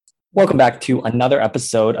Welcome back to another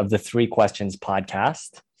episode of the Three Questions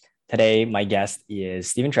podcast. Today, my guest is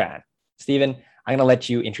Stephen Tran. Stephen, I'm going to let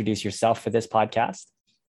you introduce yourself for this podcast.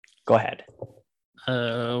 Go ahead.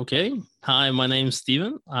 Okay. Hi, my name's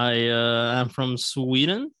Steven. I am from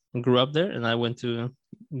Sweden. Grew up there, and I went to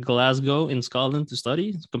Glasgow in Scotland to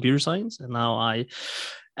study computer science. And now I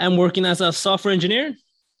am working as a software engineer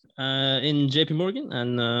in JP Morgan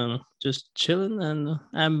and just chilling. And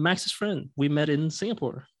I'm Max's friend. We met in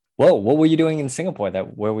Singapore. Whoa, what were you doing in Singapore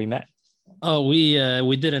where we met? Oh,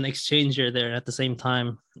 we did an exchange year there at the same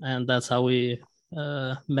time, and that's how we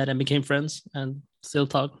met and became friends, and still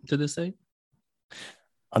talk to this day.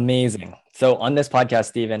 Amazing. So on this podcast,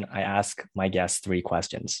 Stephen, I ask my guests three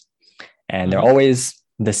questions, and they're always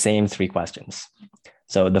the same three questions.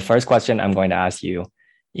 So the first question I'm going to ask you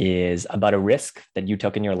is about a risk that you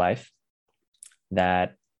took in your life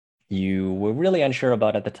that you were really unsure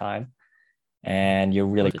about at the time, and you're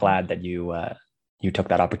really glad that you took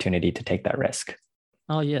that opportunity to take that risk.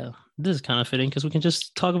 Oh, yeah. This is kind of fitting because we can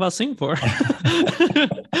just talk about Singapore.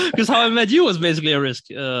 Because how I met you was basically a risk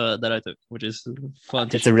that I took, which is fun.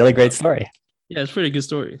 It's a really great story. Yeah, it's a pretty good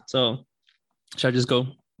story. So should I just go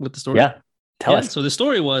with the story? Yeah, tell us. So the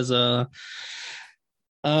story was, I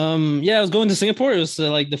was going to Singapore. It was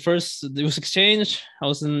it was exchange. I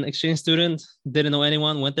was an exchange student, didn't know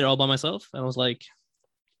anyone, went there all by myself. And I was like,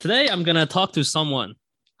 today I'm going to talk to someone.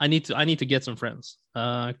 I need to get some friends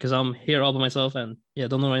because I'm here all by myself and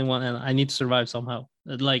don't know anyone, and I need to survive somehow.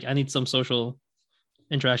 Like I need some social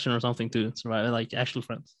interaction or something to survive, like actual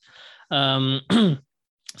friends. So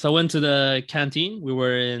I went to the canteen. We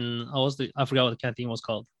were in I forgot what the canteen was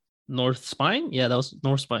called. North Spine. Yeah, that was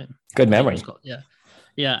North Spine. Good memory.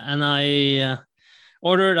 Yeah, and I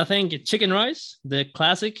ordered, I think, chicken rice, the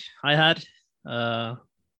classic I had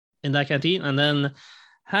in that canteen, and then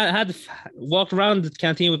had walked around the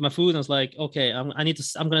canteen with my food, and I was like, okay, I'm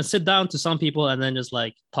gonna sit down to some people and then just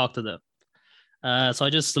like talk to them. So I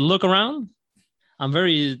just look around. I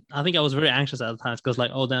think I was very anxious at the time because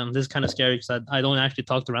like, oh damn, this is kind of scary because I don't actually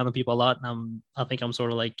talk to random people a lot. And I think I'm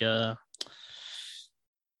sort of like a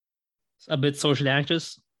bit socially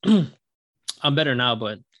anxious. I'm better now,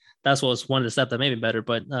 but that's was one of the steps that made me better.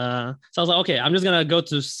 But so I was like, okay, I'm just gonna go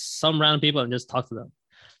to some random people and just talk to them.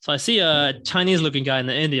 So I see a Chinese-looking guy and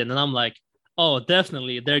an Indian, and I'm like, oh,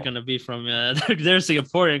 definitely they're gonna be from they're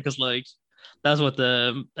Singaporean because like that's what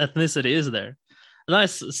the ethnicity is there. And I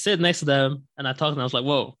sit next to them and I talk to them. I was like,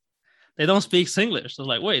 whoa, they don't speak Singlish. So I was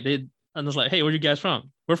like, wait, and I was like, hey, where are you guys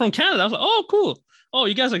from? We're from Canada. I was like, oh, cool. Oh,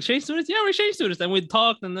 you guys are exchange students? Yeah, we're exchange students. And we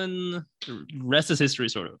talked, and then the rest is history,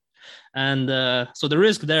 sort of. And so the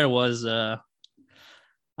risk there was, I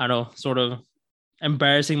don't know, sort of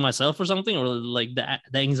embarrassing myself or something, or like the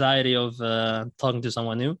anxiety of talking to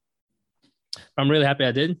someone new. But I'm really happy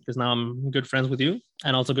I did because now I'm good friends with you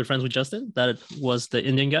and also good friends with Justin. That was the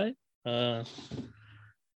Indian guy that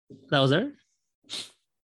was there.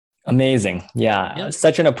 Amazing. Yeah.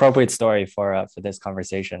 Such an appropriate story for this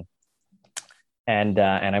conversation. And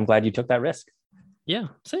I'm glad you took that risk. Yeah,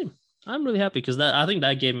 same. I'm really happy because I think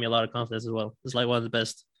that gave me a lot of confidence as well. It's like one of the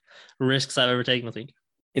best risks I've ever taken, I think.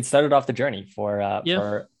 It started off the journey for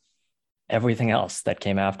everything else that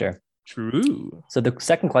came after. True. So the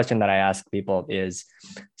second question that I ask people is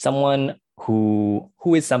someone who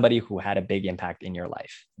is somebody who had a big impact in your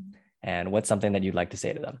life, and what's something that you'd like to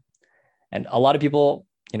say to them? And a lot of people,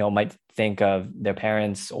 might think of their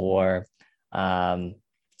parents or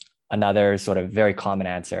another sort of very common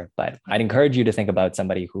answer, but I'd encourage you to think about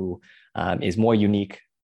somebody who is more unique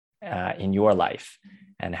in your life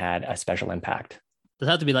and had a special impact. Does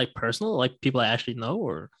it have to be like personal, like people I actually know,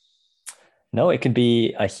 or? No, it could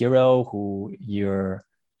be a hero who your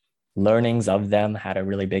learnings of them had a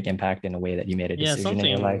really big impact in a way that you made a decision in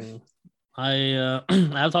your life.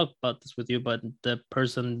 I've talked about this with you, but the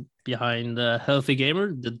person behind the Healthy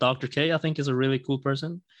Gamer, the Dr. K, I think is a really cool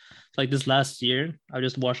person. Like this last year, I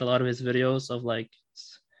just watched a lot of his videos of like,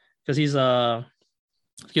 because he's to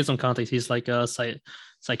give some context, he's like a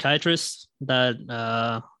psychiatrist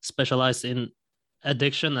that specialized in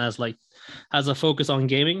addiction, has a focus on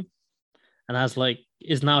gaming, and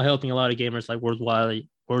is now helping a lot of gamers like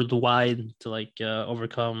worldwide to like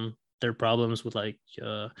overcome their problems with like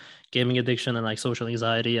gaming addiction and like social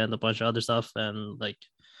anxiety and a bunch of other stuff, and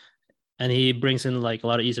he brings in like a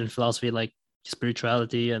lot of Eastern philosophy, like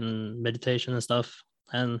spirituality and meditation and stuff.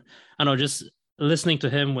 And I know, just listening to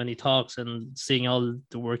him when he talks and seeing all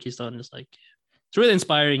the work he's done is like, it's really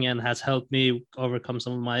inspiring and has helped me overcome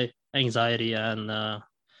some of my anxiety and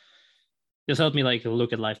just helped me like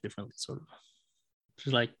look at life differently, sort of.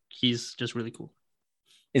 Just like, he's just really cool.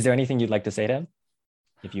 Is there anything you'd like to say to him?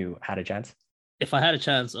 if you had a chance? If I had a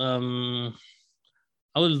chance, I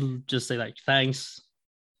would just say like thanks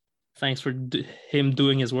for him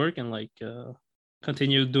doing his work, and like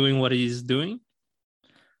continue doing what he's doing.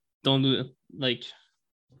 Don't do like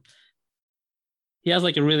he has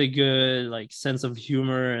like a really good like sense of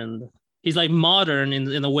humor, and he's like modern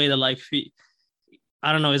in a way that like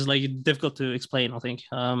I don't know, it's like difficult to explain, I think.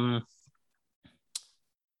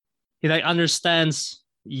 He like understands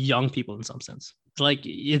young people in some sense. It's like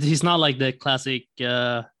he's not like the classic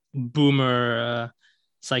boomer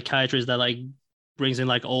psychiatrist that like brings in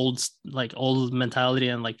like old mentality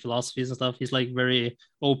and like philosophies and stuff. He's like very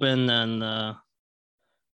open, and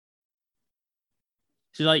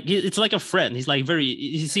he's like it's like a friend. He's like very.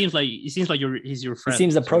 He seems like he's your friend. He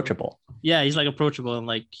seems approachable. So, yeah, he's like approachable, and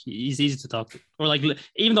like he's easy to talk to. Or like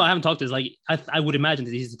even though I haven't talked to him, like I would imagine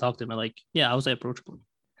it's easy to talk to him. And like I would say approachable.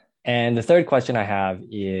 And the third question I have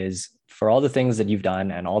is, for all the things that you've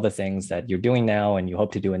done and all the things that you're doing now and you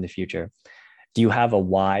hope to do in the future, do you have a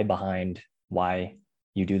why behind why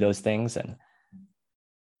you do those things? And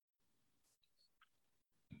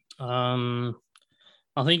I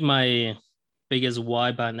think my biggest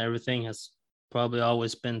why behind everything has probably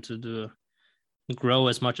always been to grow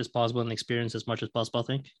as much as possible and experience as much as possible, I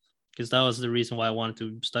think, because that was the reason why I wanted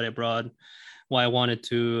to study abroad, why I wanted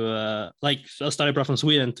to study abroad from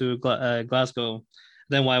Sweden to Glasgow,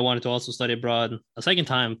 then why I wanted to also study abroad a second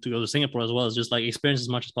time to go to Singapore as well, is just like experience as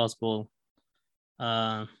much as possible,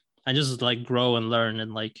 and just like grow and learn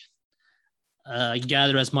and like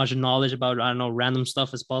gather as much knowledge about, I don't know, random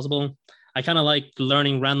stuff as possible. I kind of like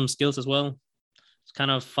learning random skills as well. It's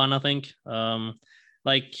kind of fun, I think.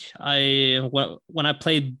 Like when I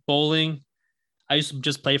played bowling, I used to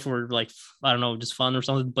just play for like, I don't know, just fun or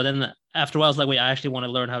something. But then after a while, I was like, wait, I actually want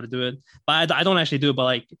to learn how to do it. But I don't actually do it. But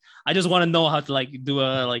like, I just want to know how to like do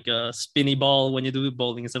a spinny ball when you do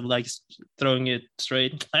bowling instead of like throwing it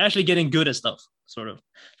straight. Like actually getting good at stuff, sort of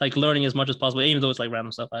like learning as much as possible, even though it's like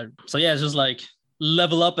random stuff. So yeah, it's just like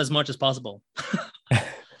level up as much as possible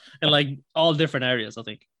in like all different areas, I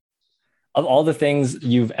think. Of all the things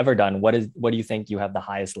you've ever done, what do you think you have the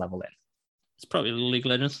highest level in? It's probably League of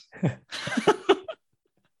Legends.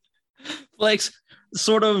 Like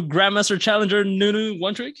sort of Grandmaster Challenger Nunu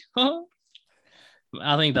one trick.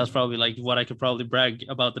 I think that's probably like what I could probably brag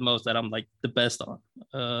about the most, that I'm like the best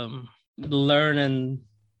on. Learn and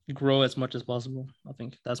grow as much as possible. I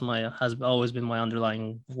think that's has always been my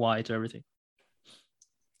underlying why to everything.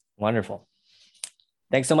 Wonderful.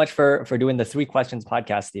 Thanks so much for doing the 3 Questions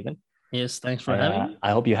podcast, Stephen. Yes, thanks for having me.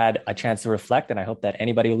 I hope you had a chance to reflect, and I hope that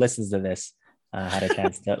anybody who listens to this had a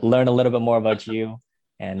chance to learn a little bit more about you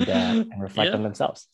and reflect on themselves.